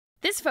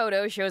This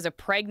photo shows a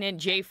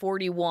pregnant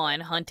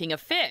J41 hunting a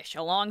fish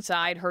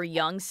alongside her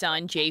young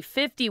son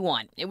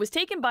J51. It was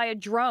taken by a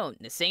drone,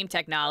 the same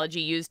technology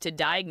used to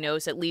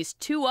diagnose at least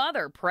 2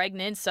 other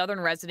pregnant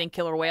southern resident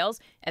killer whales,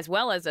 as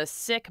well as a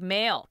sick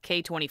male,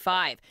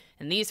 K25.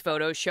 And these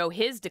photos show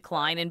his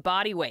decline in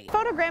body weight.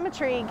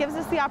 Photogrammetry gives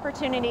us the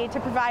opportunity to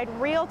provide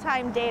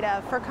real-time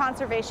data for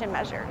conservation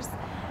measures.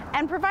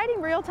 And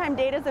providing real-time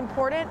data is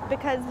important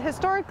because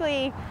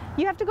historically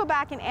you have to go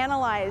back and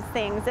analyze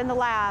things in the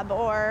lab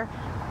or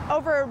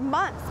over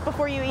months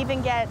before you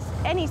even get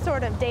any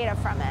sort of data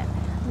from it.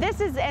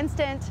 This is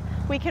instant.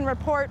 We can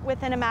report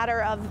within a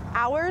matter of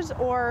hours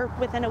or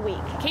within a week.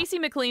 Casey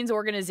McLean's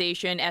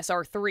organization,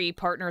 SR3,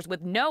 partners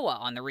with NOAA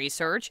on the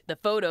research. The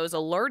photos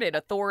alerted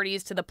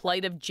authorities to the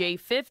plight of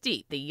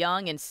J50, the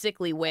young and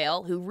sickly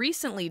whale who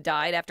recently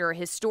died after a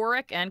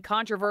historic and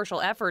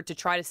controversial effort to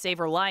try to save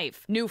her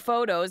life. New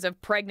photos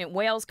of pregnant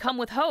whales come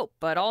with hope,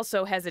 but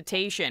also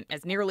hesitation,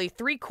 as nearly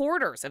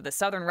 3/4 of the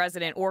southern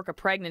resident orca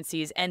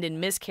pregnancies end in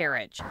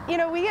miscarriage. You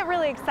know, we get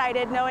really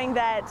excited knowing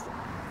that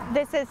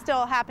this is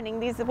still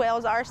happening. These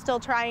whales are still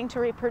trying to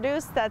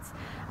reproduce. That's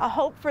a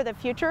hope for the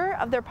future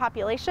of their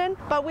population.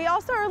 But we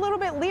also are a little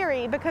bit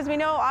leery because we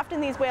know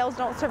often these whales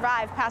don't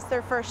survive past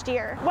their first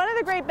year. One of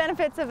the great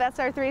benefits of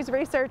SR3's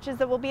research is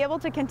that we'll be able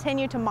to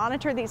continue to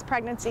monitor these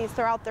pregnancies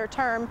throughout their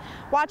term,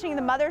 watching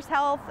the mother's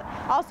health,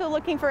 also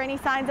looking for any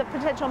signs of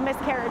potential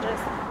miscarriages.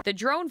 The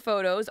drone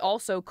photos,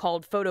 also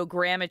called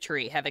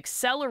photogrammetry, have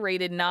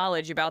accelerated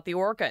knowledge about the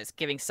orcas,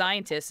 giving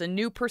scientists a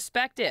new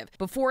perspective.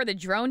 Before the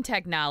drone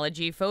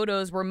technology,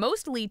 photos were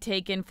mostly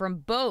taken from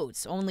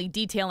boats, only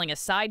detailing a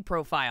side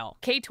profile.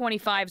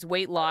 K25's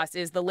weight loss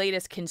is the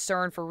latest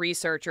concern for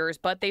researchers,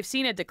 but they've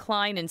seen a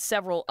decline in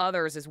several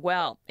others as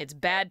well. It's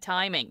bad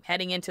timing,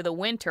 heading into the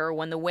winter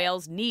when the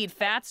whales need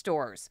fat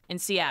stores. In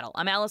Seattle,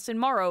 I'm Alison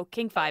Morrow,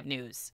 King 5 News.